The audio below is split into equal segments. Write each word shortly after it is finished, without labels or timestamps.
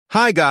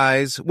Hi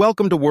guys,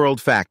 welcome to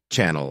World Fact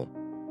Channel.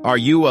 Are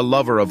you a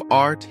lover of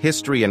art,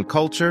 history, and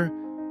culture?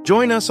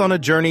 Join us on a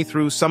journey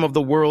through some of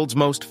the world's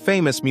most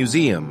famous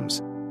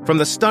museums. From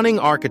the stunning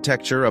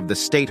architecture of the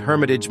State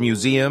Hermitage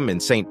Museum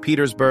in St.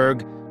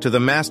 Petersburg to the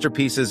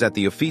masterpieces at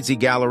the Uffizi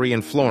Gallery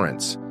in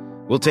Florence,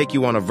 we'll take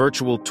you on a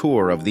virtual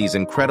tour of these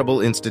incredible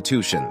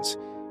institutions.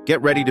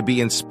 Get ready to be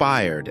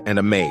inspired and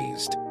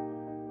amazed.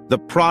 The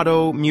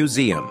Prado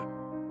Museum.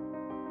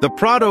 The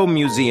Prado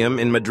Museum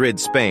in Madrid,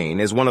 Spain,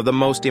 is one of the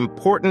most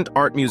important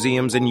art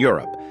museums in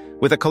Europe,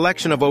 with a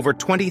collection of over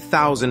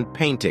 20,000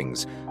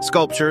 paintings,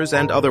 sculptures,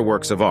 and other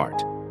works of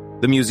art.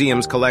 The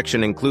museum's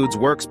collection includes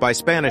works by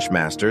Spanish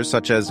masters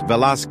such as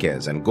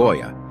Velázquez and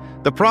Goya.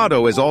 The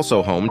Prado is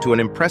also home to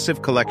an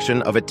impressive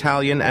collection of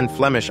Italian and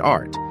Flemish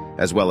art,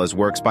 as well as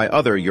works by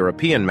other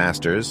European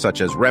masters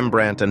such as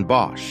Rembrandt and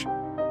Bosch.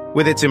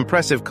 With its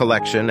impressive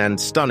collection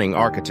and stunning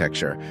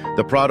architecture,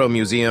 the Prado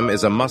Museum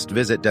is a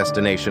must-visit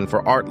destination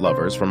for art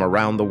lovers from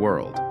around the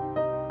world.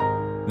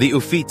 The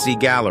Uffizi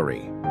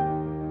Gallery.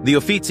 The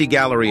Uffizi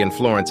Gallery in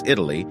Florence,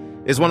 Italy,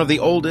 is one of the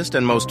oldest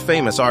and most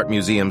famous art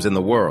museums in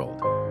the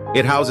world.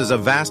 It houses a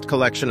vast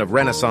collection of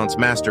Renaissance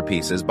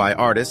masterpieces by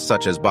artists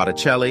such as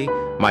Botticelli,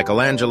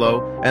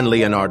 Michelangelo, and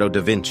Leonardo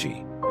da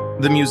Vinci.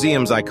 The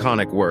museum's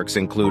iconic works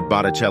include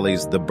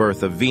Botticelli's The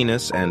Birth of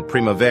Venus and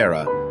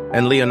Primavera,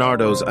 and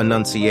Leonardo's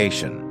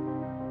Annunciation.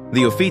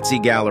 The Uffizi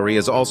Gallery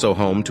is also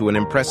home to an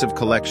impressive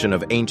collection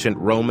of ancient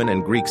Roman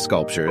and Greek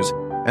sculptures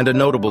and a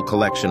notable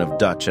collection of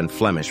Dutch and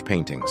Flemish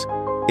paintings.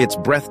 Its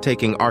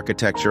breathtaking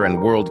architecture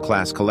and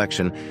world-class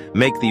collection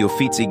make the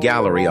Uffizi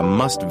Gallery a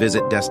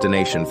must-visit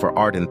destination for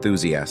art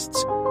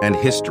enthusiasts and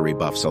history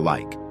buffs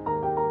alike.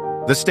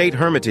 The State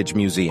Hermitage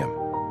Museum.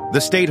 The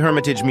State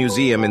Hermitage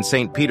Museum in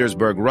St.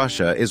 Petersburg,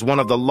 Russia, is one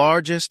of the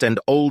largest and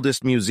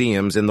oldest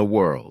museums in the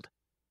world.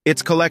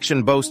 Its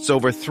collection boasts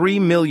over 3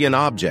 million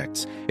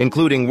objects,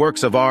 including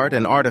works of art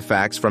and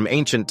artifacts from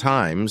ancient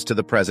times to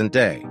the present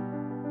day.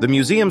 The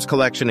museum's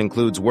collection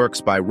includes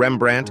works by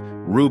Rembrandt,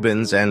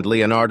 Rubens, and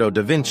Leonardo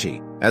da Vinci,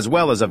 as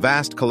well as a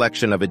vast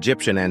collection of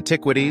Egyptian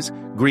antiquities,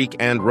 Greek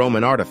and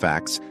Roman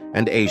artifacts,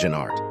 and Asian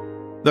art.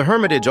 The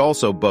Hermitage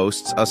also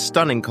boasts a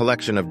stunning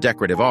collection of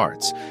decorative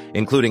arts,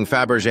 including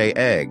Fabergé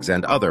eggs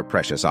and other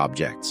precious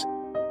objects.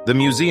 The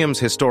museum's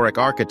historic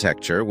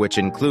architecture, which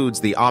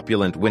includes the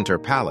opulent Winter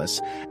Palace,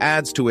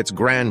 adds to its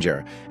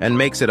grandeur and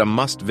makes it a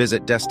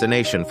must-visit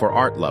destination for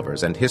art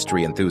lovers and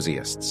history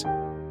enthusiasts.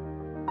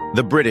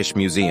 The British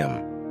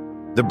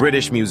Museum. The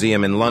British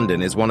Museum in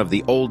London is one of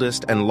the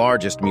oldest and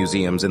largest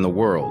museums in the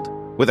world,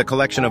 with a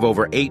collection of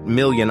over 8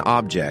 million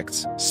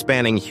objects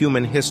spanning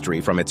human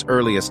history from its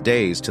earliest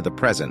days to the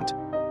present.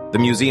 The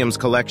museum's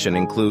collection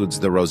includes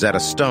the Rosetta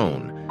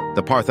Stone,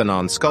 the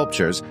Parthenon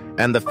sculptures,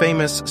 and the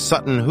famous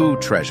Sutton Hoo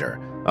treasure,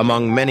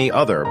 among many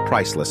other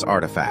priceless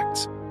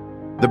artifacts.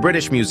 The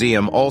British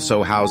Museum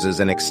also houses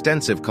an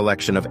extensive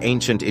collection of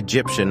ancient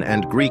Egyptian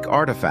and Greek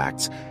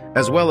artifacts,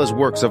 as well as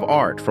works of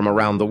art from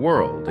around the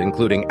world,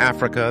 including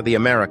Africa, the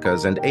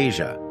Americas, and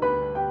Asia.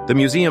 The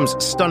museum's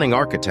stunning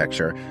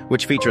architecture,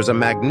 which features a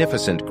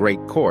magnificent Great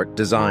Court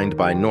designed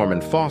by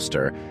Norman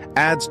Foster,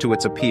 adds to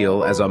its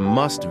appeal as a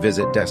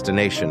must-visit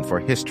destination for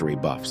history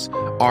buffs,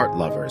 art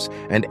lovers,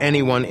 and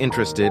anyone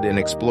interested in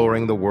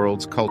exploring the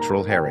world's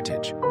cultural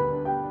heritage.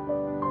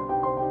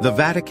 The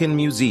Vatican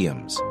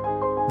Museums.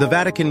 The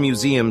Vatican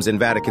Museums in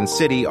Vatican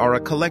City are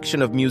a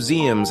collection of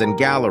museums and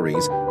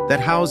galleries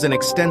that house an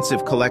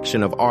extensive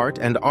collection of art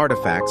and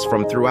artifacts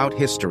from throughout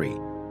history.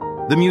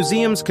 The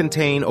museums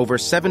contain over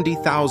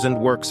 70,000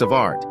 works of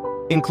art,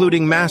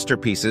 including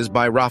masterpieces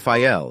by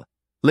Raphael,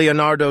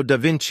 Leonardo da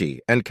Vinci,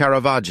 and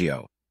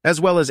Caravaggio, as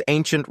well as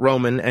ancient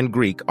Roman and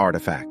Greek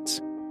artifacts.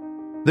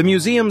 The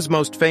museum's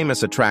most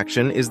famous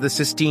attraction is the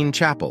Sistine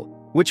Chapel,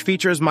 which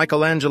features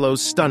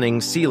Michelangelo's stunning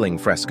ceiling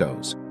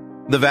frescoes.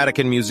 The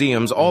Vatican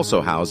Museums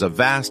also house a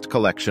vast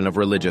collection of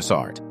religious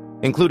art,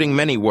 including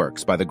many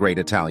works by the great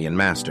Italian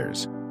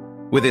masters.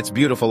 With its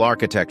beautiful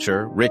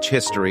architecture, rich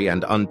history,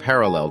 and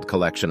unparalleled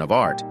collection of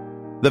art,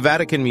 the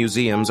Vatican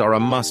Museums are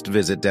a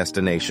must-visit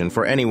destination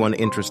for anyone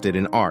interested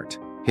in art,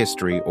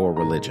 history, or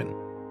religion.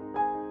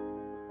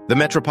 The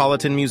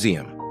Metropolitan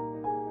Museum.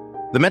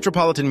 The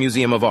Metropolitan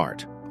Museum of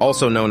Art,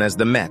 also known as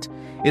the Met,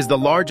 is the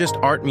largest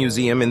art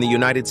museum in the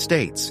United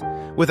States,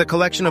 with a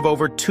collection of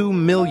over 2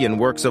 million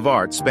works of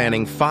art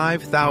spanning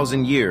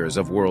 5,000 years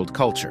of world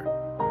culture.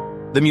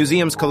 The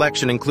museum's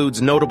collection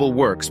includes notable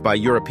works by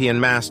European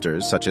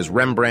masters such as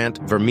Rembrandt,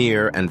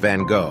 Vermeer, and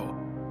Van Gogh,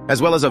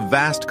 as well as a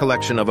vast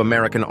collection of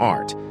American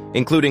art,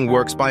 including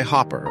works by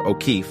Hopper,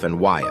 O'Keeffe, and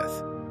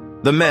Wyeth.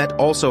 The Met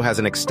also has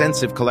an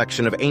extensive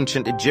collection of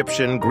ancient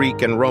Egyptian,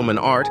 Greek, and Roman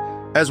art,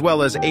 as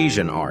well as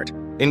Asian art,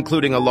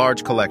 including a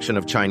large collection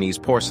of Chinese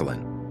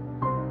porcelain.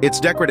 Its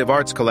decorative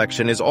arts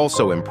collection is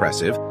also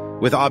impressive,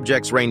 with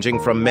objects ranging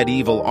from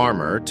medieval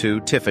armor to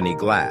Tiffany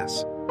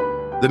glass.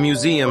 The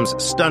museum's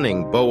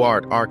stunning Beaux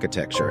Art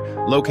architecture,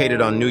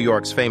 located on New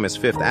York's famous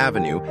Fifth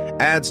Avenue,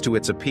 adds to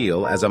its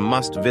appeal as a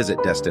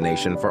must-visit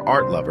destination for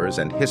art lovers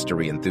and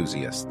history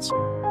enthusiasts.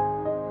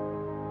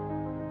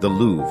 The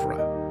Louvre.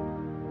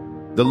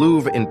 The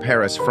Louvre in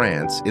Paris,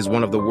 France, is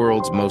one of the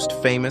world's most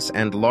famous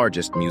and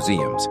largest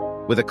museums,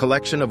 with a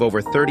collection of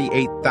over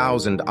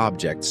 38,000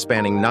 objects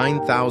spanning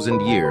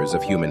 9,000 years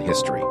of human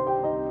history.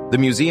 The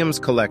museum's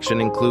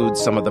collection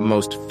includes some of the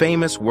most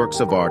famous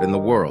works of art in the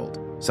world,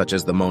 such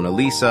as the Mona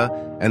Lisa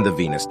and the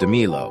Venus de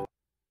Milo.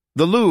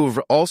 The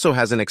Louvre also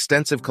has an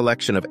extensive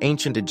collection of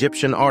ancient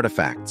Egyptian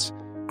artifacts,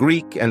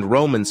 Greek and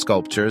Roman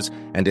sculptures,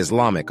 and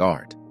Islamic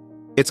art.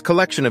 Its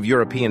collection of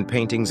European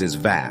paintings is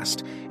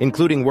vast,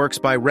 including works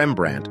by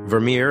Rembrandt,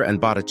 Vermeer, and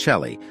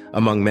Botticelli,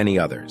 among many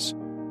others.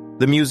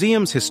 The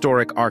museum's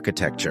historic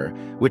architecture,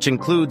 which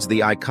includes the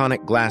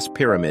iconic glass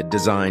pyramid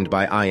designed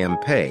by I.M.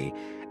 Pei,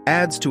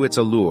 adds to its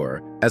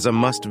allure as a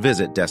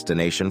must-visit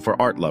destination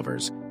for art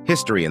lovers,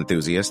 history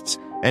enthusiasts,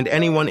 and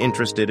anyone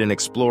interested in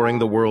exploring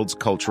the world's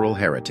cultural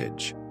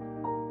heritage.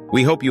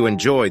 We hope you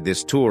enjoyed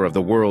this tour of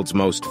the world's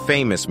most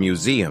famous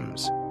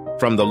museums.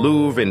 From the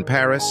Louvre in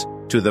Paris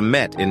to the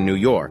Met in New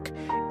York,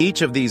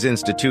 each of these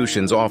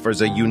institutions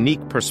offers a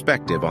unique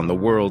perspective on the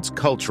world's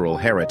cultural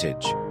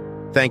heritage.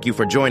 Thank you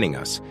for joining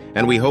us,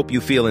 and we hope you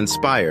feel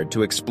inspired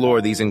to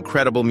explore these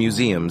incredible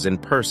museums in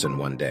person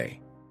one day.